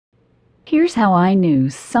Here's how I knew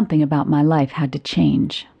something about my life had to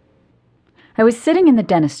change. I was sitting in the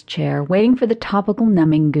dentist chair, waiting for the topical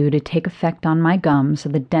numbing goo to take effect on my gums so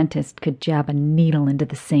the dentist could jab a needle into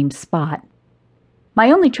the same spot. My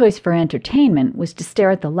only choice for entertainment was to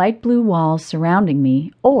stare at the light blue walls surrounding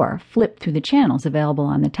me or flip through the channels available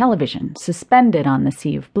on the television, suspended on the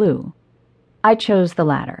sea of blue. I chose the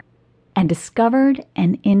latter and discovered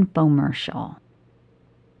an infomercial.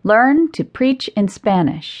 Learn to preach in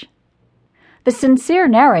Spanish. The sincere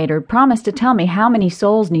narrator promised to tell me how many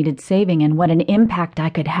souls needed saving and what an impact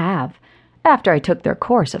I could have, after I took their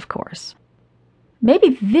course, of course.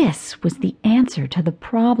 Maybe this was the answer to the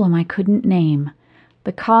problem I couldn't name,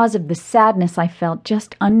 the cause of the sadness I felt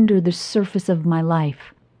just under the surface of my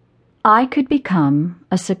life. I could become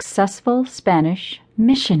a successful Spanish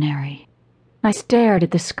missionary. I stared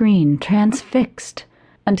at the screen, transfixed,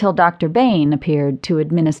 until Dr. Bain appeared to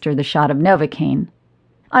administer the shot of Novocaine.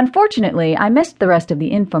 Unfortunately, I missed the rest of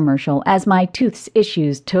the infomercial as my tooth's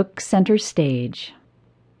issues took center stage.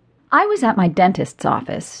 I was at my dentist's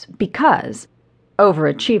office because,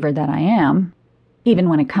 overachiever that I am, even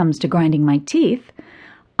when it comes to grinding my teeth,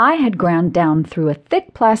 I had ground down through a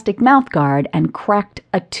thick plastic mouthguard and cracked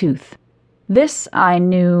a tooth. This, I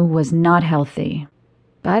knew, was not healthy,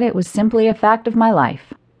 but it was simply a fact of my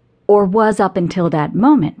life, or was up until that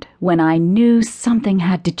moment when I knew something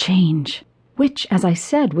had to change. Which, as I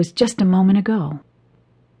said, was just a moment ago.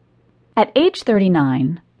 At age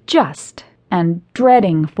 39, and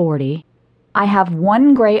dreading 40, I have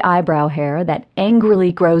one gray eyebrow hair that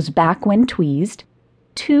angrily grows back when tweezed,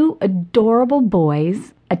 2 adorable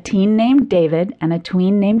boys, a teen named David and a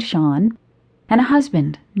tween named Sean, and a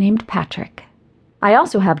husband named Patrick. I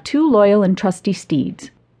also have 2 loyal and trusty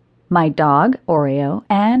steeds, my dog, Oreo,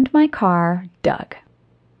 and my car, Doug.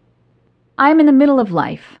 I am in the middle of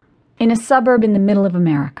life, in a suburb in the middle of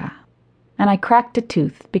America, and I cracked a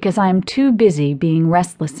tooth because I am too busy being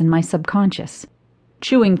restless in my subconscious,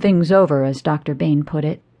 chewing things over, as Dr. Bain put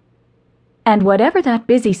it. And whatever that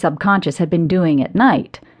busy subconscious had been doing at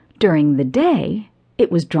night, during the day,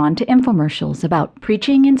 it was drawn to infomercials about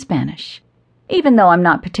preaching in Spanish, even though I'm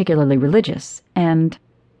not particularly religious, and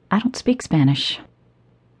I don't speak Spanish.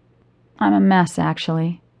 I'm a mess,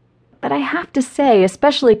 actually. But I have to say,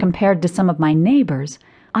 especially compared to some of my neighbors,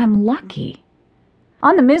 I'm lucky.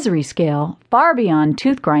 On the misery scale, far beyond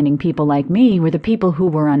tooth-grinding people like me were the people who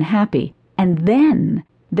were unhappy, and then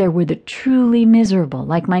there were the truly miserable,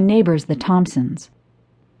 like my neighbors, the Thompsons.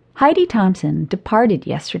 Heidi Thompson departed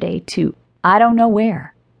yesterday to I don't know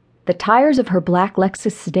where, the tires of her black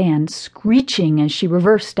Lexus sedan screeching as she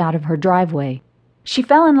reversed out of her driveway. She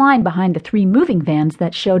fell in line behind the 3 moving vans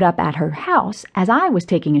that showed up at her house as I was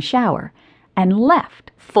taking a shower, and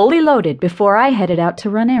left, fully loaded, before I headed out to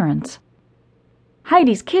run errands.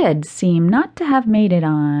 Heidi's kids seem not to have made it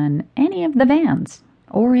on any of the vans,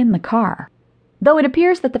 or in the car, though it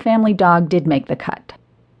appears that the family dog did make the cut.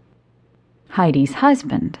 Heidi's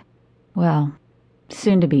husband, well,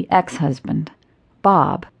 soon-to-be ex-husband,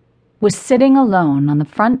 Bob, was sitting alone on the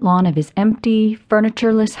front lawn of his empty,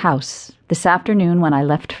 furnitureless house this afternoon when I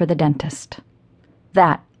left for the dentist.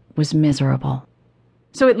 That was miserable.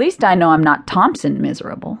 So at least I know I'm not Thompson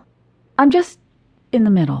miserable. I'm just in the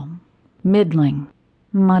middle, middling,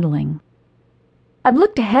 muddling. I've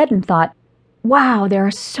looked ahead and thought, wow, there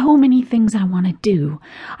are so many things I want to do.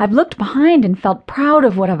 I've looked behind and felt proud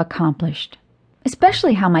of what I've accomplished,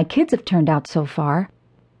 especially how my kids have turned out so far.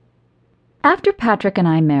 After Patrick and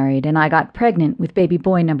I married and I got pregnant with baby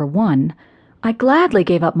boy number 1, I gladly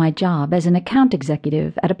gave up my job as an account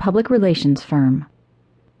executive at a public relations firm.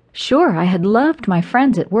 Sure, I had loved my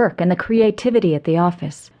friends at work and the creativity at the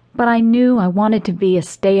office, but I knew I wanted to be a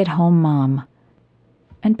stay-at-home mom.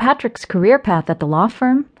 And Patrick's career path at the law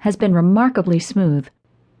firm has been remarkably smooth.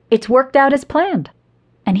 It's worked out as planned,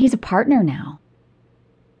 and he's a partner now.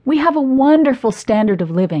 We have a wonderful standard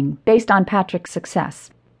of living based on Patrick's success.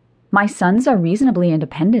 My sons are reasonably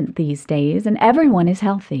independent these days, and everyone is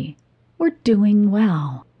healthy. We're doing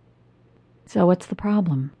well. So what's the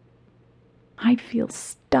problem? I feel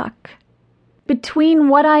stuck between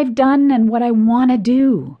what I've done and what I want to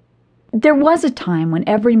do. There was a time when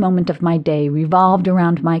every moment of my day revolved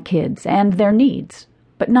around my kids and their needs,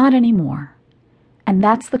 but not anymore. And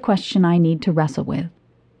that's the question I need to wrestle with.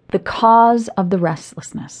 The cause of the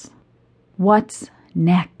restlessness. What's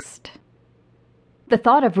next? The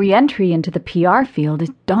thought of re-entry into the PR field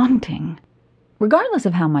is daunting. Regardless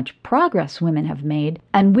of how much progress women have made,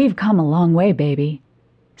 and we've come a long way, baby,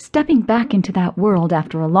 stepping back into that world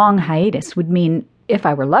after a long hiatus would mean, if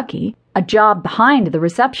I were lucky, a job behind the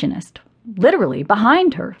receptionist, literally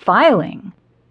behind her, filing.